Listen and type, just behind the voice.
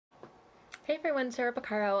Hey everyone, Sarah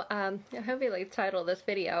Pacaro. I hope you like the title of this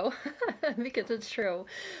video because it's true.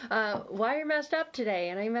 Why you're messed up today,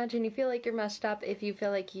 and I imagine you feel like you're messed up if you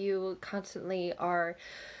feel like you constantly are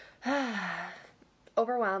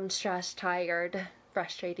overwhelmed, stressed, tired,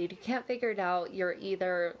 frustrated. You can't figure it out. You're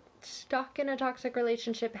either stuck in a toxic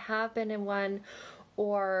relationship, have been in one,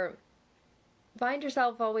 or find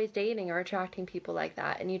yourself always dating or attracting people like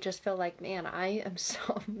that, and you just feel like, man, I am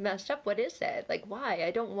so messed up. What is it? Like, why?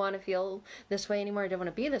 I don't want to feel this way anymore. I don't want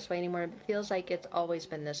to be this way anymore. It feels like it's always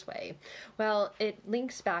been this way. Well, it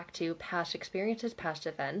links back to past experiences, past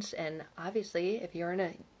events, and obviously, if you're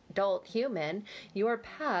an adult human, your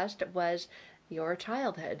past was your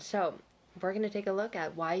childhood. So we're going to take a look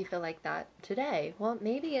at why you feel like that today. Well,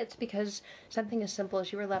 maybe it's because something as simple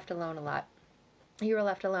as you were left alone a lot. You were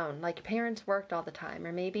left alone, like your parents worked all the time,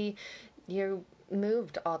 or maybe you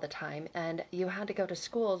moved all the time and you had to go to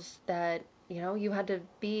schools that, you had to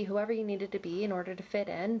be whoever you needed to be in order to fit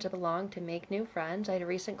in, to belong, to make new friends. I had a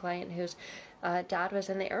recent client whose dad was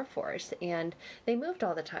in the Air Force, and they moved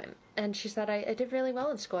all the time. And she said, I did really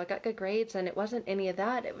well in school. I got good grades, and it wasn't any of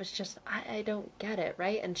that. It was just, I don't get it,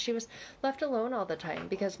 right? And she was left alone all the time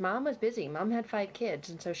because mom was busy. Mom had 5 kids,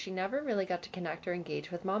 and so she never really got to connect or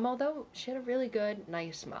engage with mom, although she had a really good,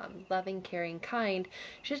 nice mom, loving, caring, kind.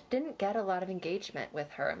 She just didn't get a lot of engagement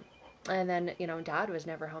with her. And then, dad was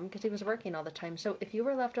never home because he was working all the time. So if you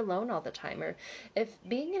were left alone all the time, or if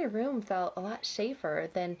being in a room felt a lot safer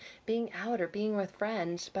than being out or being with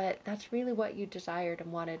friends, but that's really what you desired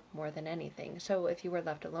and wanted more than anything. So if you were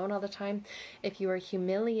left alone all the time, if you were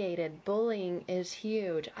humiliated, bullying is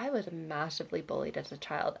huge. I was massively bullied as a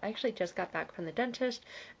child. I actually just got back from the dentist.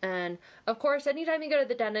 And of course, anytime you go to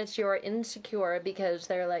the dentist, you're insecure because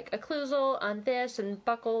they're like, occlusal on this and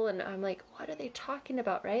buckle. And I'm like, what are they talking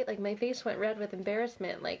about, right? Like, my face went red with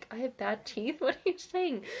embarrassment. Like, I have bad teeth. What are you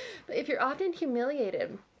saying? But if you're often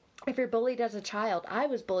humiliated, if you're bullied as a child, I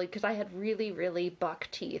was bullied because I had really, really buck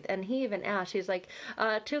teeth. And he even asked, he's like,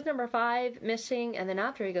 tooth number 5 missing. And then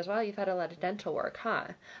after he goes, wow, you've had a lot of dental work, huh?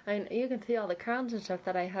 And you can see all the crowns and stuff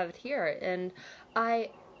that I have here. And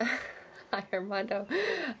I... Hi, Armando.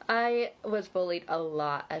 I was bullied a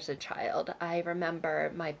lot as a child. I remember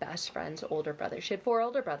my best friend's older brother. She had 4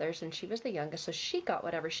 older brothers, and she was the youngest, so she got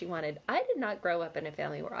whatever she wanted. I did not grow up in a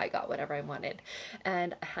family where I got whatever I wanted,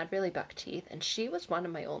 and I had really buck teeth, and she was one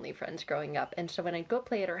of my only friends growing up. And so when I'd go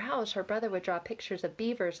play at her house, her brother would draw pictures of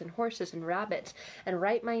beavers and horses and rabbits and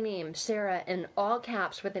write my name, Sarah, in all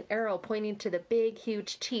caps with an arrow pointing to the big,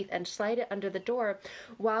 huge teeth and slide it under the door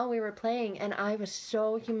while we were playing, and I was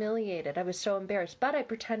so humiliated. I was so embarrassed, but I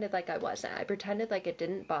pretended like I wasn't. I pretended like it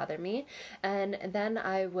didn't bother me, and then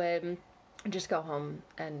I would just go home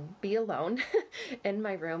and be alone in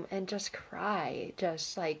my room and just cry.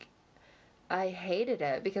 Just like, I hated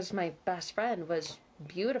it because my best friend was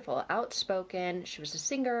beautiful, outspoken. She was a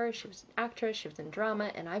singer, she was an actress, she was in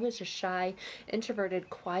drama, and I was a shy,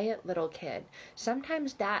 introverted, quiet little kid.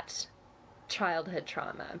 Sometimes that's childhood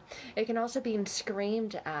trauma. It can also be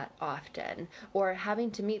screamed at often, or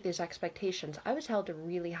having to meet these expectations. I was held to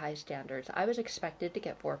really high standards. I was expected to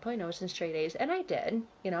get 4.0s and straight A's, and I did,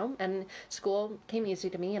 and school came easy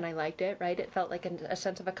to me, and I liked it, right? It felt like a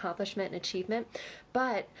sense of accomplishment and achievement,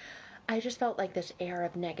 but I just felt like this air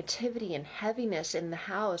of negativity and heaviness in the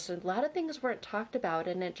house. A lot of things weren't talked about,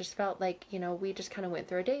 and it just felt like, we just kind of went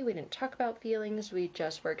through a day. We didn't talk about feelings. We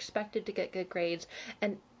just were expected to get good grades,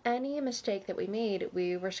 and any mistake that we made,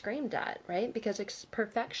 we were screamed at, right? Because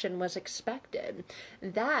perfection was expected.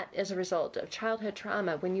 That is a result of childhood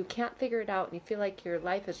trauma. When you can't figure it out and you feel like your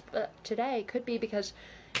life is today, could be because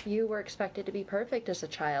you were expected to be perfect as a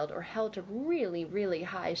child or held to really, really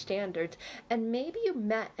high standards. And maybe you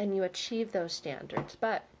met and you achieved those standards,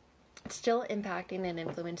 but it's still impacting and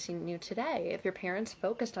influencing you today. If your parents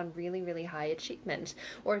focused on really, really high achievements,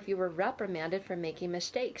 or if you were reprimanded for making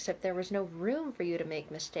mistakes, if there was no room for you to make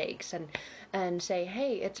mistakes and say,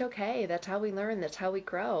 hey, it's okay, that's how we learn, that's how we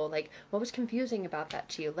grow. Like, what was confusing about that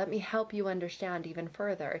to you? Let me help you understand even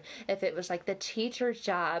further. If it was like the teacher's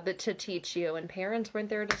job to teach you and parents weren't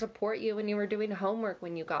there to support you when you were doing homework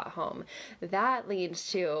when you got home, that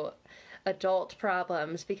leads to adult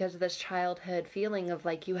problems because of this childhood feeling of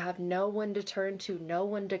like you have no one to turn to, no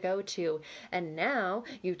one to go to, and now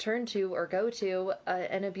you turn to or go to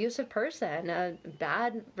an abusive person, a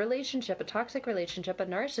bad relationship, a toxic relationship, a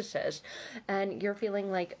narcissist, and you're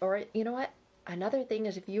feeling like, or you know what, another thing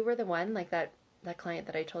is if you were the one, like that client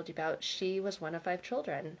that I told you about, she was one of 5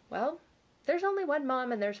 children. Well, There's only one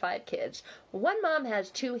mom and there's 5 kids. One mom has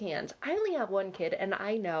 2 hands. I only have 1 kid, and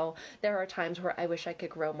I know there are times where I wish I could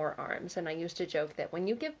grow more arms. And I used to joke that when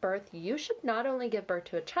you give birth, you should not only give birth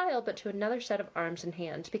to a child, but to another set of arms and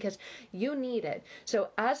hands because you need it. So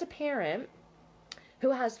as a parent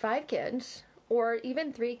who has 5 kids, or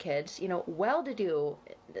even 3 kids, well-to-do,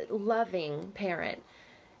 loving parent,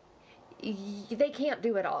 they can't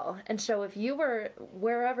do it all. And so if you were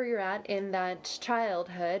wherever you're at in that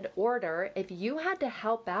childhood order, if you had to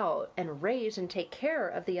help out and raise and take care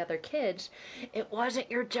of the other kids, it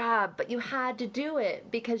wasn't your job, but you had to do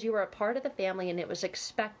it because you were a part of the family and it was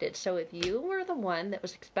expected. So if you were the one that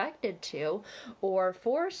was expected to, or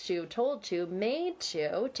forced to, told to, made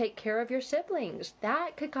to take care of your siblings,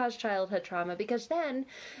 that could cause childhood trauma because then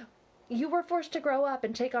you were forced to grow up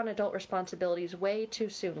and take on adult responsibilities way too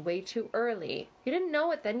soon, way too early. You didn't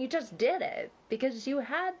know it then, you just did it because you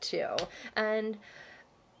had to. And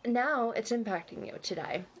now it's impacting you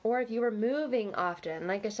today. Or if you were moving often,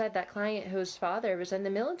 like I said, that client whose father was in the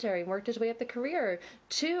military and worked his way up the career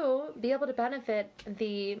to be able to benefit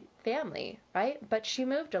the family, right? But she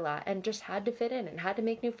moved a lot and just had to fit in and had to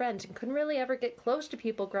make new friends and couldn't really ever get close to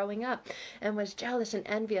people growing up and was jealous and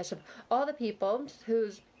envious of all the people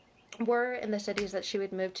whose were in the cities that she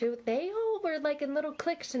would move to. They all were like in little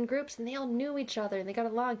cliques and groups and they all knew each other and they got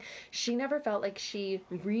along. She never felt like she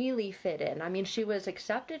really fit in. I mean, she was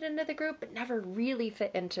accepted into the group but never really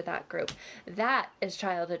fit into that group. That is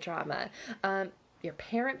childhood trauma. Your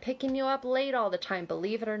parent picking you up late all the time,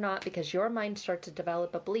 believe it or not, because your mind starts to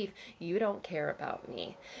develop a belief, you don't care about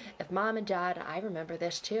me. If mom and dad, I remember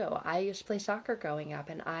this too. I used to play soccer growing up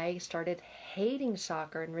and I started hating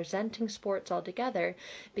soccer and resenting sports altogether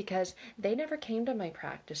because they never came to my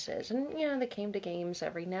practices. And, they came to games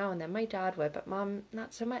every now and then. My dad would, but mom,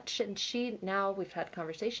 not so much. And we've had a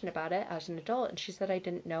conversation about it as an adult, and she said, I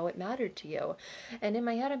didn't know it mattered to you. And in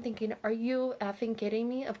my head, I'm thinking, are you effing kidding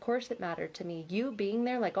me? Of course it mattered to me. You being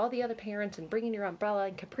there like all the other parents and bringing your umbrella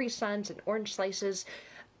and Capri Suns and orange slices,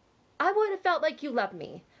 I would have felt like you loved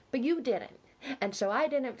me, but you didn't. And so I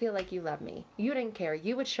didn't feel like you loved me. You didn't care.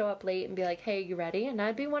 You would show up late and be like, hey, you ready? And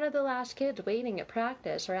I'd be one of the last kids waiting at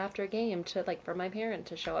practice or after a game for my parent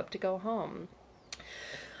to show up to go home.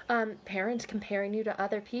 Parents comparing you to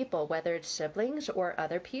other people, whether it's siblings or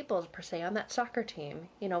other people, per se, on that soccer team.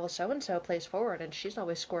 Well, so-and-so plays forward and she's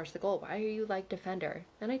always scores the goal. Why are you like defender?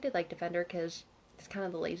 And I did like defender because it's kind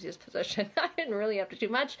of the laziest position. I didn't really have to do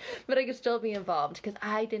much, but I could still be involved because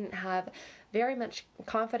I didn't have very much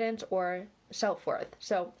confidence or self-worth.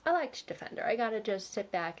 So I liked defender. I gotta just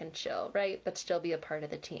sit back and chill, right? But still be a part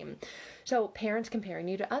of the team. So parents comparing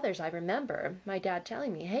you to others. I remember my dad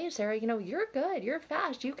telling me, hey, Sarah, you're good. You're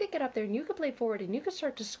fast. You could get up there and you could play forward and you could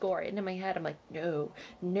start to score. And in my head, I'm like, no.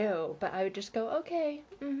 But I would just go, okay,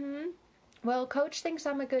 well, coach thinks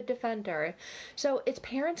I'm a good defender. So it's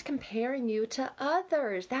parents comparing you to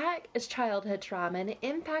others. That is childhood trauma, and it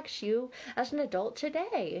impacts you as an adult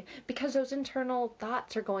today because those internal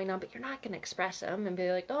thoughts are going on, but you're not going to express them and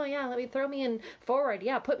be like, oh yeah, let me throw me in forward.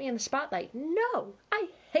 Yeah, put me in the spotlight. No, I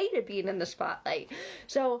hated being in the spotlight.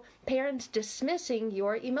 So parents dismissing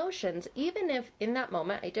your emotions, even if in that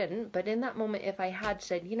moment I didn't, but in that moment if I had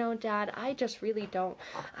said, Dad, I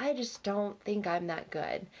just don't think I'm that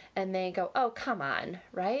good. And they go, oh, come on,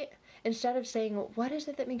 right? Instead of saying, what is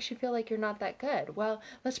it that makes you feel like you're not that good? Well,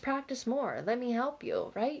 let's practice more. Let me help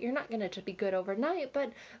you, right? You're not going to be good overnight,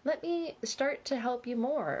 but let me start to help you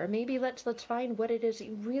more. Or maybe let's find what it is that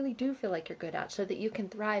you really do feel like you're good at so that you can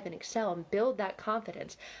thrive and excel and build that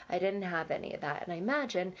confidence. I didn't have any of that. And I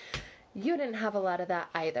imagine you didn't have a lot of that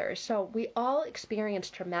either. So we all experience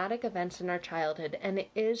traumatic events in our childhood, and it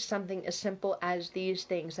is something as simple as these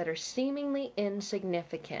things that are seemingly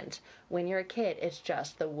insignificant. When you're a kid, it's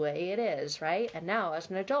just the way it is, right? And now as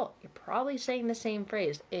an adult, you're probably saying the same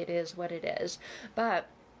phrase, it is what it is. But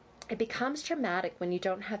it becomes traumatic when you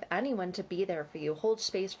don't have anyone to be there for you, hold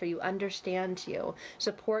space for you, understand you,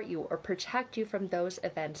 support you, or protect you from those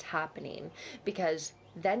events happening. Because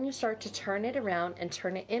then you start to turn it around and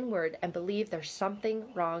turn it inward and believe there's something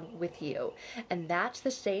wrong with you. And that's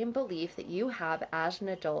the same belief that you have as an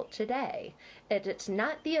adult today. It's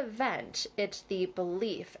not the event, it's the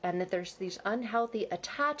belief, and that there's these unhealthy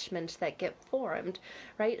attachments that get formed,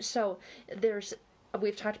 right? So there's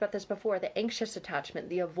we've talked about this before, the anxious attachment,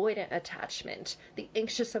 the avoidant attachment, the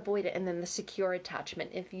anxious avoidant, and then the secure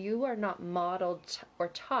attachment. If you are not modeled or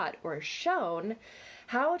taught or shown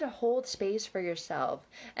how to hold space for yourself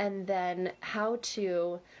and then how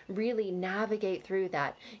to really navigate through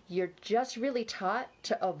that, you're just really taught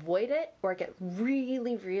to avoid it or get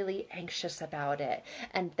really, really anxious about it.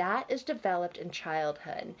 And that is developed in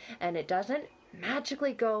childhood, and it doesn't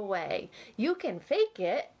magically go away. You can fake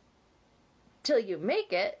it till you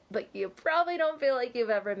make it, but you probably don't feel like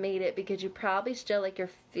you've ever made it because you probably still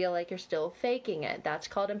feel like you're still faking it. That's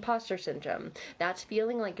called imposter syndrome. That's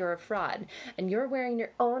feeling like you're a fraud and you're wearing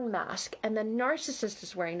your own mask, and the narcissist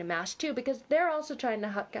is wearing a mask too because they're also trying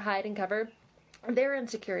to hide and cover their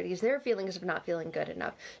insecurities, their feelings of not feeling good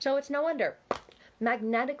enough. So it's no wonder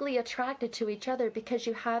magnetically attracted to each other because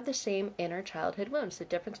you have the same inner childhood wounds. The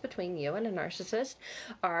difference between you and a narcissist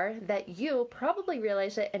are that you probably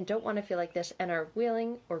realize it and don't want to feel like this and are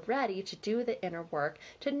willing or ready to do the inner work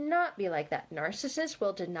to not be like that. Narcissists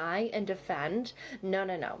will deny and defend. No,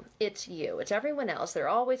 no, no. It's you. It's everyone else. They're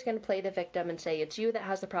always going to play the victim and say it's you that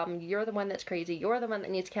has the problem. You're the one that's crazy. You're the one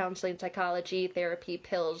that needs counseling, psychology, therapy,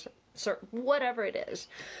 pills, whatever it is.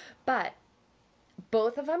 But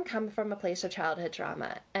both of them come from a place of childhood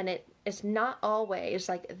trauma, and it is not always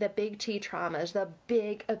like the big T traumas, the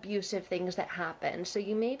big abusive things that happen. So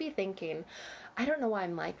you may be thinking, I don't know why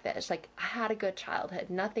I'm like this. Like, I had a good childhood.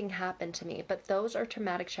 Nothing happened to me. But those are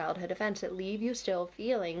traumatic childhood events that leave you still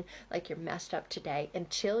feeling like you're messed up today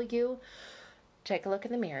until you take a look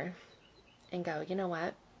in the mirror and go, you know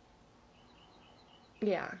what?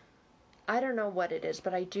 Yeah. I don't know what it is,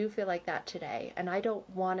 but I do feel like that today, and I don't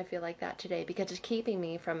want to feel like that today because it's keeping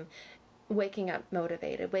me from waking up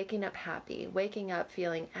motivated, waking up happy, waking up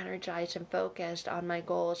feeling energized and focused on my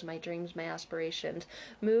goals, my dreams, my aspirations,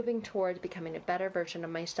 moving towards becoming a better version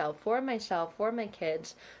of myself, for my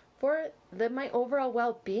kids, for my overall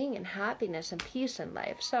well-being and happiness and peace in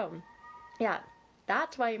life. So, yeah,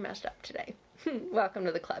 that's why you're messed up today. Welcome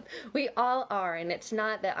to the club. We all are, and it's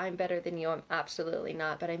not that I'm better than you. I'm absolutely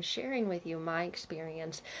not, but I'm sharing with you my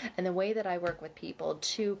experience and the way that I work with people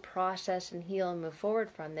to process and heal and move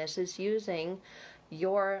forward from this is using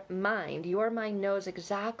your mind. Your mind knows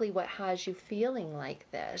exactly what has you feeling like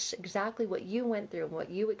this, exactly what you went through and what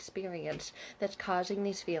you experienced that's causing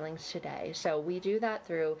these feelings today. So we do that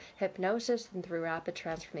through hypnosis and through rapid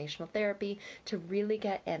transformational therapy to really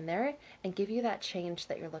get in there and give you that change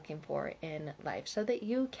that you're looking for in life so that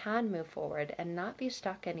you can move forward and not be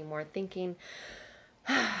stuck anymore thinking,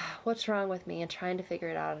 what's wrong with me, and trying to figure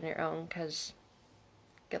it out on your own, because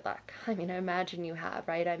good luck. I mean, I imagine you have,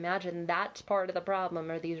 right? I imagine that's part of the problem,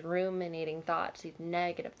 are these ruminating thoughts, these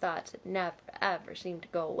negative thoughts that never, ever seem to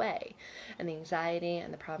go away, and the anxiety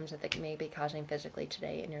and the problems that they may be causing physically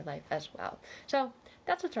today in your life as well. So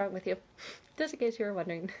that's what's wrong with you, just in case you were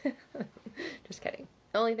wondering. Just kidding.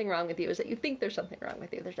 The only thing wrong with you is that you think there's something wrong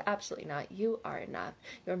with you. There's absolutely not. You are enough.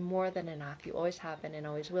 You're more than enough. You always have been and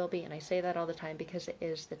always will be, and I say that all the time because it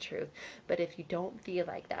is the truth. But if you don't feel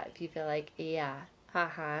like that, if you feel like, yeah,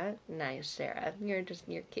 haha, nice, Sarah, you're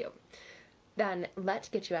cute, then let's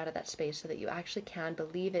get you out of that space so that you actually can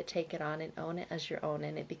believe it, take it on, and own it as your own,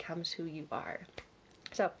 and it becomes who you are.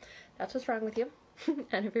 So that's what's wrong with you.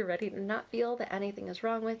 And if you're ready to not feel that anything is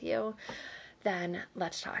wrong with you, then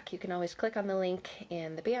let's talk. You can always click on the link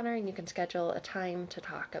in the banner and you can schedule a time to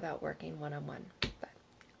talk about working one-on-one. But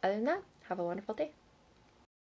other than that, have a wonderful day.